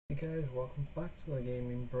Hey guys, welcome back to the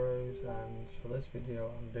Gaming Bros, and for this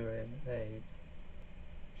video I'm doing a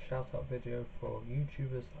shout out video for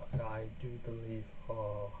YouTubers that I do believe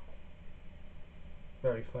are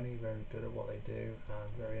very funny, very good at what they do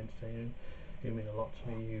and very entertaining. You mean a lot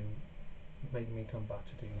to me, you made me come back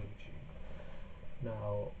to do YouTube.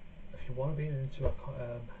 Now, if you want to be into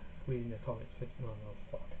reading a comics video, no,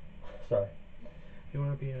 fuck, sorry. If you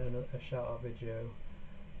want to be in a shout out video,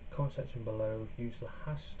 comment section below, use the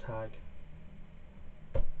hashtag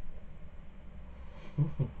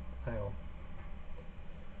hang on.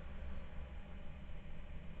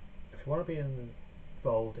 If you want to be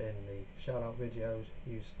involved in the shout out videos,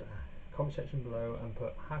 use the comment section below and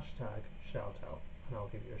put hashtag shout out, and I'll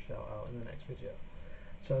give you a shout out in the next video.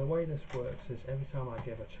 So the way this works is every time I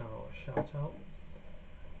give a channel a shout out,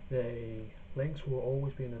 the links will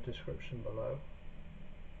always be in the description below,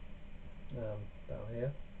 down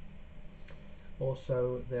here.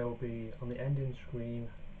 Also, there will be on the ending screen,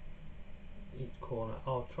 each corner.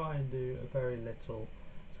 I'll try and do a very little,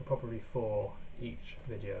 so probably 4 each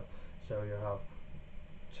video. So you'll have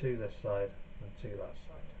 2 this side and 2 that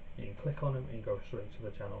side. You can click on them and you go straight to the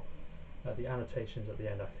channel. The annotations at the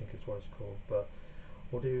end, I think is what it's called, but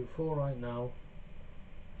we'll do 4 right now,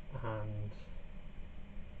 and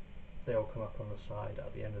they'll come up on the side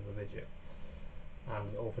at the end of the video,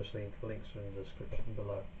 and obviously the links are in the description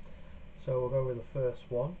below. So we'll go with the first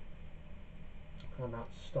one, and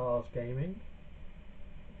that's Stars Gaming,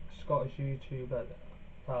 Scottish YouTuber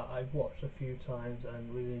that I've watched a few times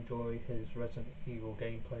and really enjoy his Resident Evil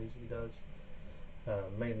gameplays he does,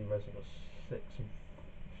 mainly Resident 6 and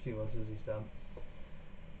a few others he's done.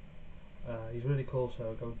 He's really cool,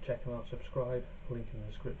 so go check him out, subscribe, link in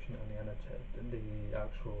the description, and the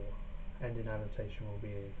actual ending annotation will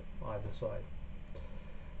be either side.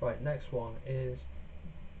 Right, next one is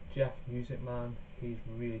Jeff Music Man. He's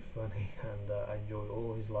really funny and I enjoy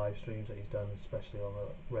all his live streams that he's done, especially on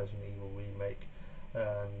the Resident Evil remake,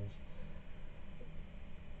 and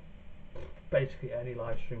basically any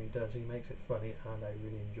live stream he does, he makes it funny and I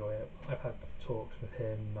really enjoy it. I've had talks with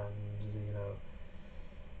him, and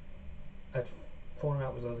I'd fallen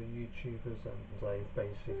out with other YouTubers and they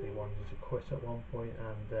basically wanted to quit at one point,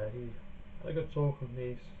 and he had a good talk with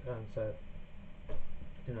me and said,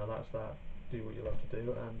 that's that, do what you love to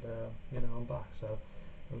do, and I'm back, so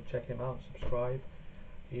go check him out, subscribe.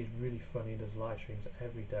 He's really funny, does live streams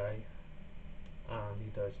every day, and he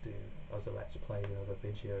does do other let's play and other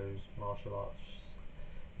videos, martial arts,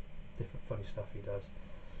 different funny stuff he does.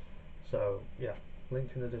 So yeah, link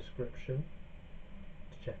in the description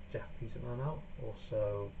to check Jeff Music Man out,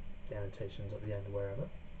 also the annotations at the end wherever.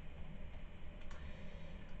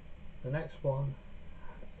 The next one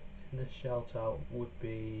in this shout out would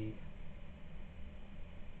be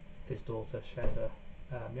his daughter Shedda,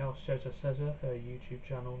 Meow Shedda Cesar, her YouTube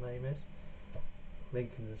channel name is,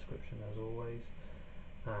 link in the description as always,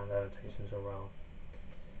 and annotations around.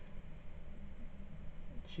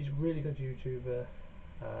 She's a really good YouTuber.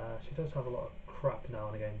 She does have a lot of crap now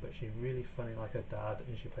and again, but she's really funny like her dad,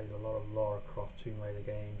 and she plays a lot of Lara Croft Tomb Raider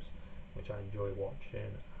games, which I enjoy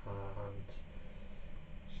watching, and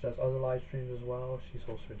she does other live streams as well. She's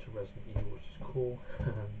also into Resident Evil, which is cool,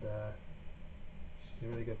 and she's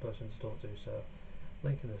a really good person to talk to, so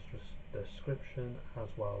link in the description as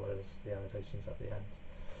well as the annotations at the end.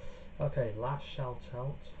 Okay, last shout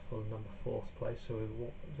out for the number 4th place, so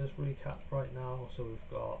we'll just recap right now. So we've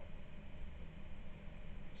got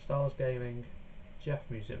Stars Gaming, Jeff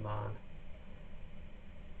Music Man,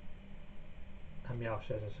 and Meow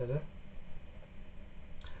Shedda Shedda.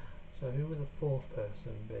 So who would the 4th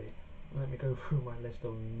person be? Let me go through my list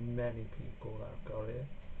of many people that I've got here,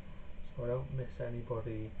 so I don't miss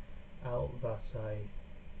anybody out that I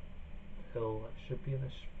feel that should be in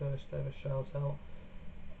this first ever shout out,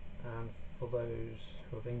 and for those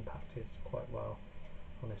who have impacted quite well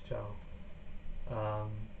on this channel.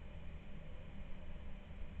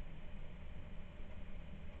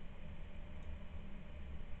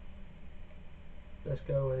 Let's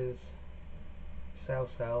go with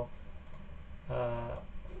Cell.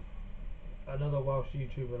 Another Welsh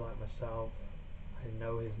YouTuber like myself. I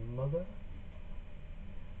know his mother,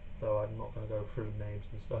 though I'm not going to go through names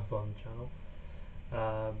and stuff on the channel.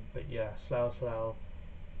 But yeah, Slough,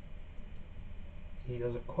 he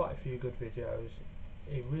does quite a few good videos.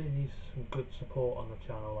 He really needs some good support on the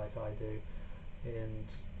channel like I do, and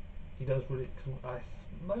he does really,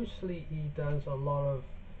 mostly he does a lot of,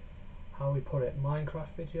 how we put it,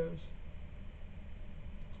 Minecraft videos,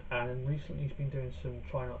 and recently he's been doing some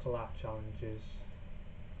try not to laugh challenges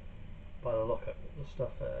by the look at the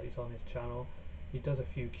stuff he's on his channel. He does a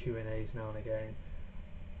few Q&As now and again,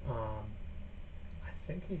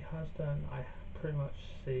 think he has done, I pretty much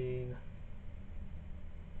seen,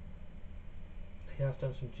 he has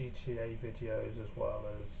done some GTA videos as well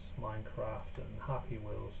as Minecraft and Happy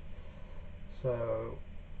Wheels. So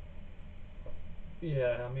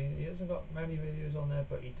yeah, I mean he hasn't got many videos on there,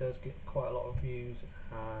 but he does get quite a lot of views,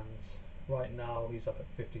 and right now he's up at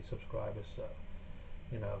 50 subscribers. So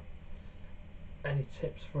you know, any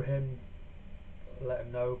tips for him, let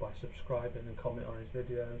him know by subscribing and comment on his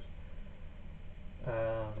videos,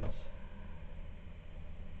 and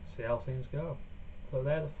see how things go. So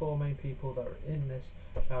they're the four main people that are in this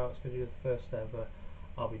shoutouts video, the first ever.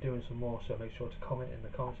 I'll be doing some more, so make sure to comment in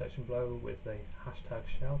the comment section below with the hashtag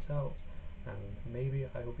shoutout, and maybe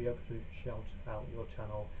I will be able to shout out your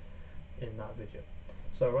channel in that video.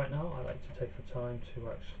 So right now I like to take the time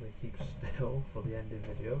to actually keep still for the ending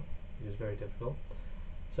video, which is very difficult.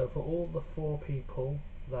 So for all the four people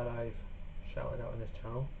that I've shouted out in this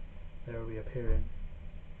channel, they will be appearing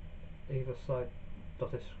either side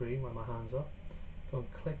of this screen where my hands are. Go and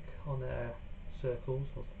click on their circles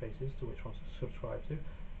or the faces to which ones to subscribe to.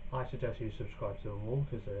 I suggest you subscribe to them all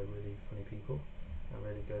because they're really funny people and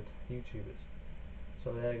really good YouTubers.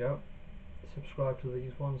 So there you go. Subscribe to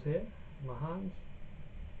these ones here in my hands,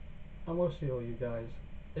 and we'll see all you guys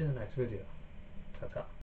in the next video. Ta-ta.